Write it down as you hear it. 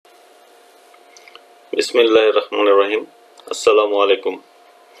বিসমিল্লাহির রহমানির রহিম। আসসালামু আলাইকুম।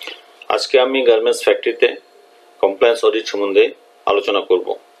 আজকে আমি গার্মেন্টস ফ্যাক্টরিতে কমপ্লায়েন্স অডিট সম্বন্ধে আলোচনা করব।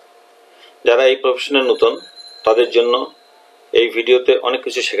 যারা এই প্রফেশনে নতুন তাদের জন্য এই ভিডিওতে অনেক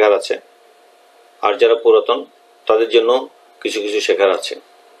কিছু শেখার আছে, আর যারা পুরাতন তাদের জন্য কিছু কিছু শেখার আছে।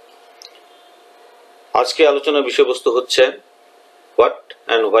 আজকে আলোচনার বিষয়বস্তু হচ্ছে what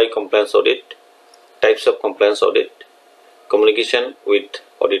and why compliance audit, types of compliance audit, communication with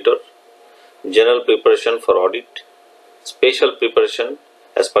auditor, general preparation for audit, special preparation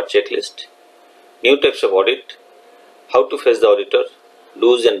as per checklist, new types of audit, how to face the auditor,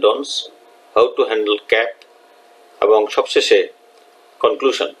 do's and don'ts, how to handle CAP, এবং সবশেষে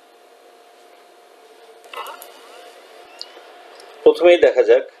conclusion. প্রথমেই দেখা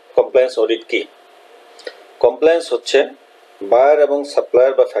যাক compliance audit কি। Compliance হচ্ছে buyer এবং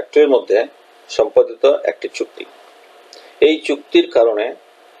supplier বা ফ্যাক্টরির মধ্যে সম্পাদিত একটি চুক্তি। এই চুক্তির কারণে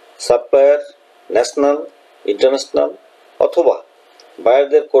সাপ্লায়ার ন্যাশনাল, ইন্টারন্যাশনাল অথবা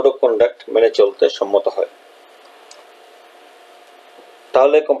বায়ারদের কোড অফ কন্ডাক্ট মেনে চলতে সম্মত হয়।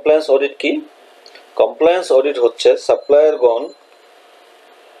 তাহলে কমপ্লায়েন্স অডিট কি? কমপ্লায়েন্স অডিট হচ্ছে সাপ্লায়ারগণ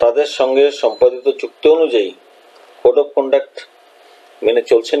তাদের সঙ্গে সম্পাদিত চুক্তি অনুযায়ী কোড অফ কন্ডাক্ট মেনে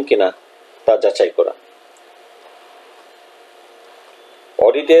চলছেন কিনা তা যাচাই করা।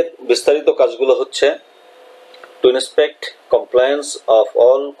 অডিটের বিস্তারিত কাজগুলো হচ্ছে to inspect compliance of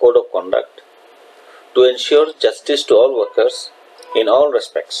all code of conduct, to ensure justice to all workers in all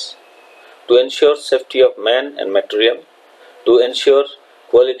respects, to ensure safety of man and material, to ensure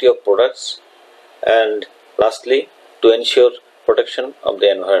quality of products, and lastly, to ensure protection of the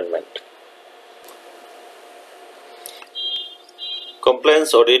environment.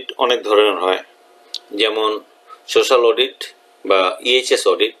 Compliance audit অনেক ধরনের হয়, যেমন social audit বা EHS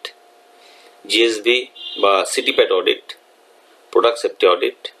audit, GSB বা সিটিপ্যাট audit, product safety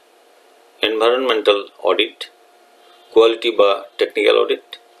audit, environmental audit, quality বা technical audit,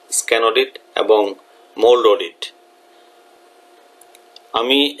 scan audit এবং mould audit.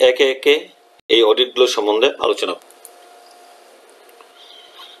 আমি একে একে এই অডিটগুলো সম্বন্ধে আলোচনা করব।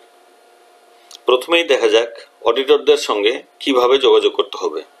 প্রথমেই দেখা যাক অডিটরদের সঙ্গে কিভাবে যোগাযোগ করতে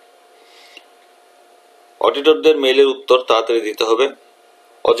হবে। অডিটরদের মেইলের উত্তর তাড়াতাড়ি দিতে হবে,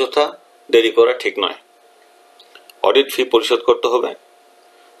 অযথা দেরি করা ঠিক নয়। অডিট ফি পরিশোধ করতে হবে।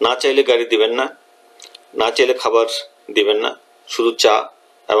 না চাইলে গাড়ি দিবেন না, না চাইলে খাবার দিবেন না, শুধু চা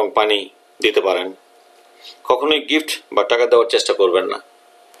এবং পানি দিতে পারেন। কখনোই গিফট বা টাকা দেওয়ার চেষ্টা করবেন না।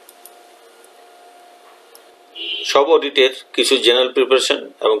 সব অডিটের কিছু জেনারেল প্রিপারেশন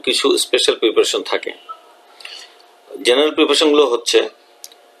এবং কিছু স্পেশাল প্রিপারেশন থাকে। জেনারেল প্রিপারেশনগুলো হচ্ছে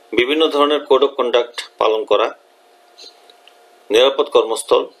বিভিন্ন ধরনের কোড অফ কন্ডাক্ট পালন করা, নিরাপদ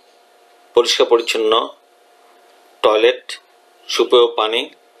কর্মস্থল, পরিষ্কার পরিচ্ছন্ন টয়লেট, সুপেয় পানি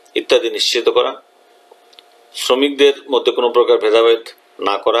ইত্যাদি নিশ্চিত করা, শ্রমিকদের মধ্যে কোনো প্রকার ভেদাভেদ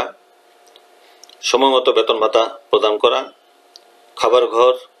না করা, সময়মতো বেতন ভাতা প্রদান করা, খাবার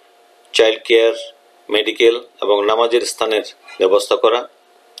ঘর, চাইল্ড কেয়ার, মেডিকেল এবং নামাজের স্থানের ব্যবস্থা করা,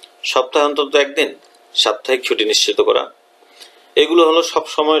 সপ্তাহে অন্তত একদিন সাপ্তাহিক ছুটি নিশ্চিত করা। এগুলো হলো সব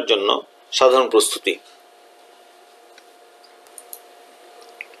সময়ের জন্য সাধারণ প্রস্তুতি।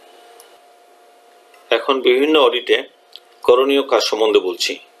 এখন বিভিন্ন অডিটে করণীয় কাজ সম্বন্ধে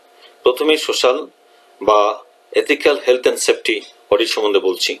বলছি। প্রথমেই সোশ্যাল বা ethical health and safety audit সম্বন্ধে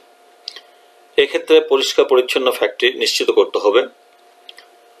বলছি। এক্ষেত্রে পরিষ্কার পরিচ্ছন্ন ফ্যাক্টরি নিশ্চিত করতে হবে,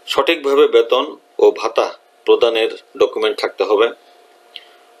 সঠিকভাবে বেতন ও ভাতা প্রদানের ডকুমেন্ট থাকতে হবে,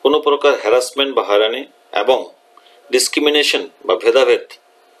 কোনো প্রকার হ্যারাসমেন্ট বা হয়রানি এবং ডিসক্রিমিনেশন বা ভেদাভেদ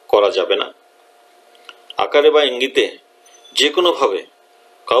করা যাবে না। আকারে বা ইঙ্গিতে যে কোনোভাবে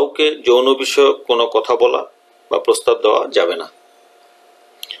কাউকে যৌন বিষয়ক কোনো কথা বলা বা প্রস্তাব দেওয়া যাবে না।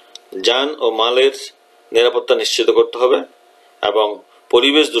 যান ও মালের নিরাপত্তা নিশ্চিত করতে হবে এবং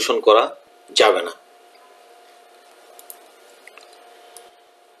পরিবেশ দূষণ করা যাবে না।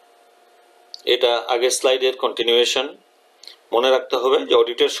 এটা আগের স্লাইডের কন্টিনিউয়েশন। মনে রাখতে হবে যে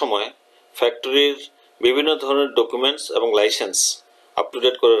অডিটের সময় ফ্যাক্টরির বিভিন্ন ধরনের ডকুমেন্টস এবং লাইসেন্স আপ টু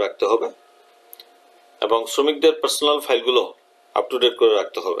ডেট করে রাখতে হবে এবং শ্রমিকদের পার্সোনাল ফাইলগুলো আপ টু ডেট করে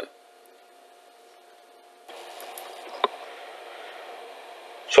রাখতে হবে।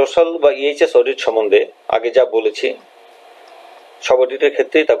 সোশ্যাল বা EHS অডিট সম্বন্ধে আগে যা বলেছি সব অডিটের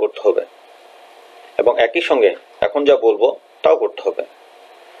ক্ষেত্রেই তা করতে হবে এবং একই সঙ্গে এখন যা বলবো তাও করতে হবে।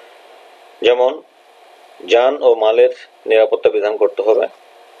 যেমন যান ও মালের নিরাপত্তা বিধান করতে হবে,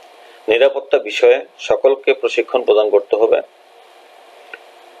 নিরাপত্তা বিষয়ে সকলকে প্রশিক্ষণ প্রদান করতে হবে,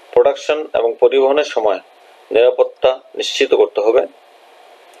 প্রোডাকশন এবং পরিবহনের সময় নিরাপত্তা নিশ্চিত করতে হবে,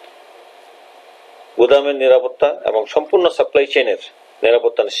 গুদামের নিরাপত্তা এবং সম্পূর্ণ সাপ্লাই চেইনের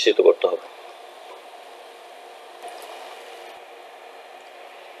নিরাপত্তা নিশ্চিত করতে হবে।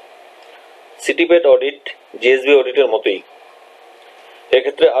 সিটিপেট অডিট জিএসবি অডিটের মতোই।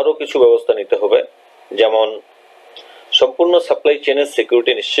 এক্ষেত্রে আরো কিছু ব্যবস্থা নিতে হবে, যেমন সম্পূর্ণ সাপ্লাই চেইনের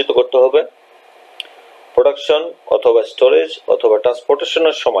সিকিউরিটি নিশ্চিত করতে হবে, প্রোডাকশন অথবা স্টোরেজ অথবা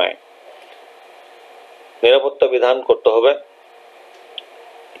ট্রান্সপোর্টেশনের সময় নিরাপত্তা বিধান করতে হবে,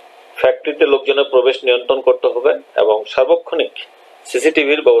 ফ্যাক্টরিতে লোকজনের প্রবেশ নিয়ন্ত্রণ করতে হবে এবং সার্বক্ষণিক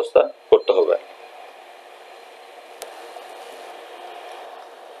সিসিটিভির ব্যবস্থা করতে হবে।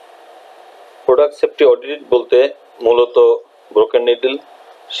 প্রোডাক্ট সেফটি অডিট বলতে মূলত ব্রোকেন নিডল,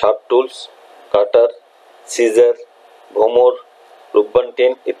 শার্প টুলস, কাটার, সিজার, ভোমর, রূপবান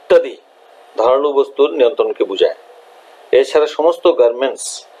ইত্যাদি ধারালো বস্তুর নিয়ন্ত্রণকে বোঝায়। এছাড়া সমস্ত গার্মেন্টস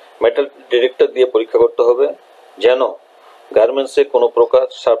মেটাল ডিটেক্টর দিয়ে পরীক্ষা করতে হবে, যেন গার্মেন্টসে কোনো প্রকার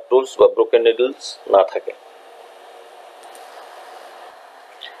শার্প টুলস বা ব্রোকেন নিডলস না থাকে।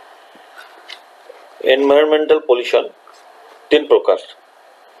 এনভায়রনমেন্টাল পলিউশন 3 প্রকার,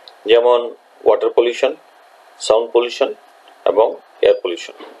 যেমন ওয়াটার পলিউশন, সাউন্ড পলিউশন এবং এয়ার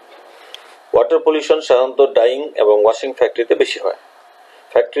পলিউশন। ওয়াটার পলিউশন সাধারণত ডাইং এবং ওয়াশিং ফ্যাক্টরিতে বেশি হয়।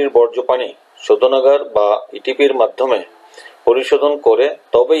 ফ্যাক্টরির বর্জ্য পানি শোধনাগার বা ইটিপির মাধ্যমে পরিশোধন করে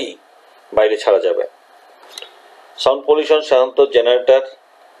তবেই বাইরে ছাড়া যাবে। সাউন্ড পলিউশন সাধারণত জেনারেটর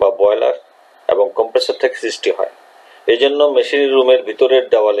বা বয়লার এবং কম্প্রেসর থেকে সৃষ্টি হয়। এই জন্য মেশিনারি রুমের ভিতরের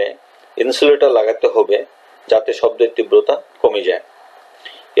দেওয়ালে ইনসুলেটর লাগাতে হবে, যাতে শব্দের তীব্রতা কমে যায়।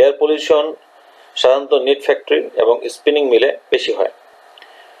 এয়ার পলিউশন সাধারণত নিট ফ্যাক্টরি এবং স্পিনিং মিলে বেশি হয়।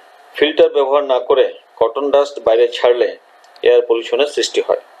 ফিল্টার ব্যবহার না করে কটন ডাস্ট বাইরে ছাড়লে এয়ার পলিউশনের সৃষ্টি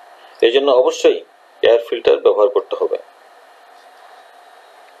হয়। এই জন্য অবশ্যই এয়ার ফিল্টার ব্যবহার করতে হবে।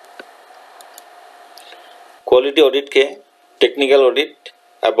 কোয়ালিটি অডিটকে টেকনিক্যাল অডিট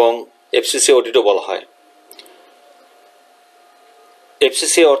এবং এফসিসি অডিটও বলা হয়।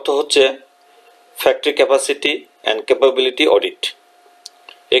 এফসিসি অর্থ হচ্ছে factory capacity and capability audit.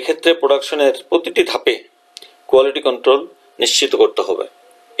 এক্ষেত্রে প্রোডাকশনের প্রতিটি ধাপে কোয়ালিটি কন্ট্রোল নিশ্চিত করতে হবে,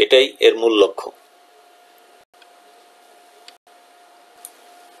 এটাই এর মূল লক্ষ্য।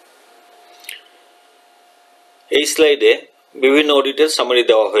 এই স্লাইডে বিভিন্ন অডিটের সামারি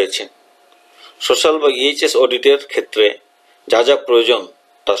দেওয়া হয়েছে। সোশ্যাল বা ইএইচএস অডিটের ক্ষেত্রে যা যা প্রয়োজন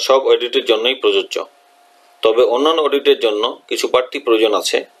তা সব অডিটের জন্যই প্রযোজ্য, তবে অন্যান্য অডিটের জন্য কিছু বাড়তি প্রয়োজন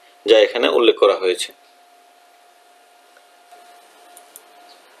আছে যা এখানে উল্লেখ করা হয়েছে।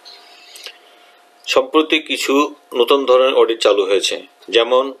 সম্প্রতি কিছু নতুন ধরনের অডিট চালু হয়েছে,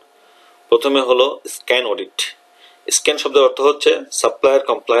 যেমন প্রথমে হলো স্ক্যান অডিট। স্ক্যান শব্দের অর্থ হচ্ছে সাপ্লায়ার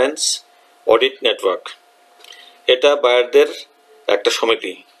কমপ্লায়েন্স অডিট নেটওয়ার্ক। এটা বায়ারদের একটা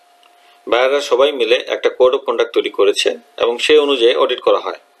সমিতি। বায়াররা সবাই মিলে একটা কোড অফ কন্ডাক্ট তৈরি করেছে এবং সেই অনুযায়ী অডিট করা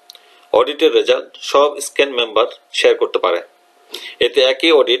হয়। অডিটের রেজাল্ট সব স্ক্যান মেম্বার শেয়ার করতে পারে। এতে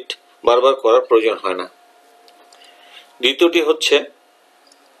একই অডিট বারবার করার প্রয়োজন হয় না। দ্বিতীয়টি হচ্ছে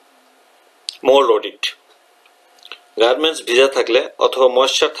মোল্ড অডিট। গার্মেন্টস ভিজা থাকলে অথবা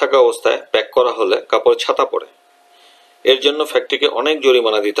ময়েশ্চার থাকা অবস্থায় প্যাক করা হলে কাপড়ে ছাতা পড়ে। এর জন্য ফ্যাক্টরিকে অনেক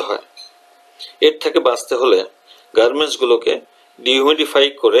জরিমানা দিতে হয়। এর থেকে বাঁচতে হলে গার্মেন্টসগুলোকে ডিহিউমিডিফাই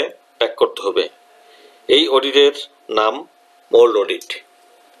করে প্যাক করতে হবে। এই অডিটের নাম মোল্ড অডিট।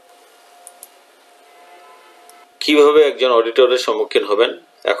 কিভাবে একজন অডিটরের সম্মুখীন হবেন,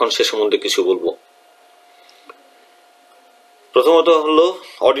 এখন সে সম্বন্ধে কিছু বলবো। প্রথমত হলো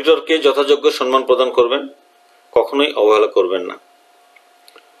অডিটরকে যথাযোগ্য সম্মান প্রদান করবেন, কখনোই অবহেলা করবেন না।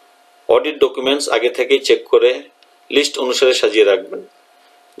 অডিট ডকুমেন্টস আগে থেকেই চেক করে লিস্ট অনুসারে সাজিয়ে রাখবেন,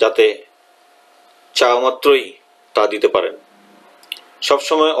 যাতে চাওয়া মাত্রই তা দিতে পারেন।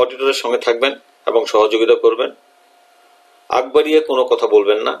 সবসময় অডিটরের সঙ্গে থাকবেন এবং সহযোগিতা করবেন। আগ বাড়িয়ে কোনো কথা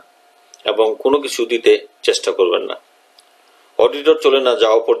বলবেন না এবং কোনো কিছু দিতে চেষ্টা করবেন না। অডিটর চলে না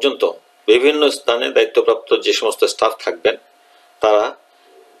যাওয়া পর্যন্ত বিভিন্ন স্থানে দায়িত্বপ্রাপ্ত যে সমস্ত স্টাফ থাকবেন তারা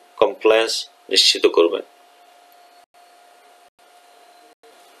কমপ্লায়েন্স নিশ্চিত করবেন।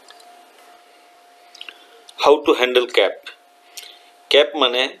 How to handle cap. Cap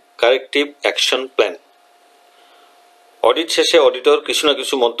মানে কারেক্টিভ অ্যাকশন প্ল্যান। অডিট শেষে অডিটর কিছু না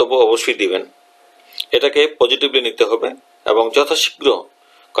কিছু মন্তব্য অবশ্যই দিবেন। এটাকে পজিটিভলি নিতে হবে এবং যথাশীঘ্র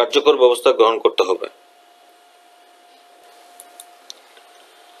কার্যকর ব্যবস্থা গ্রহণ করতে হবে।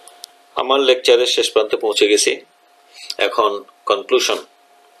 আমার লেকচারের শেষ প্রান্তে পৌঁছে গেছি। এখন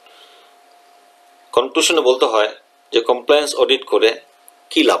কনক্লুশনে বলতে হয় যে কমপ্লায়েন্স অডিট করে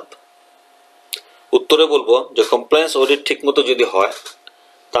কি লাভ। উত্তরে বলবো যে কমপ্লায়েন্স অডিট ঠিকমতো যদি হয়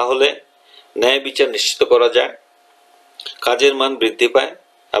তাহলে ন্যায় বিচার নিশ্চিত করা যায়, কাজের মান বৃদ্ধি পায়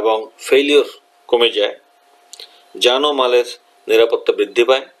এবং ফেইলিওর কমে যায়, যান ও মালের নিরাপত্তা বৃদ্ধি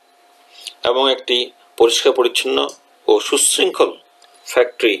পায় এবং একটি পরিষ্কার পরিচ্ছন্ন ও সুশৃঙ্খল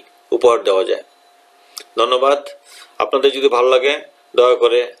ফ্যাক্টরি উপহার দেওয়া যায়। ধন্যবাদ। আপনাদের যদি ভালো লাগে দয়া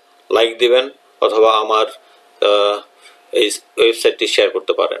করে লাইক দিবেন, অথবা আমার এই ওয়েবসাইটটি শেয়ার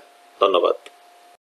করতে পারেন। ধন্যবাদ।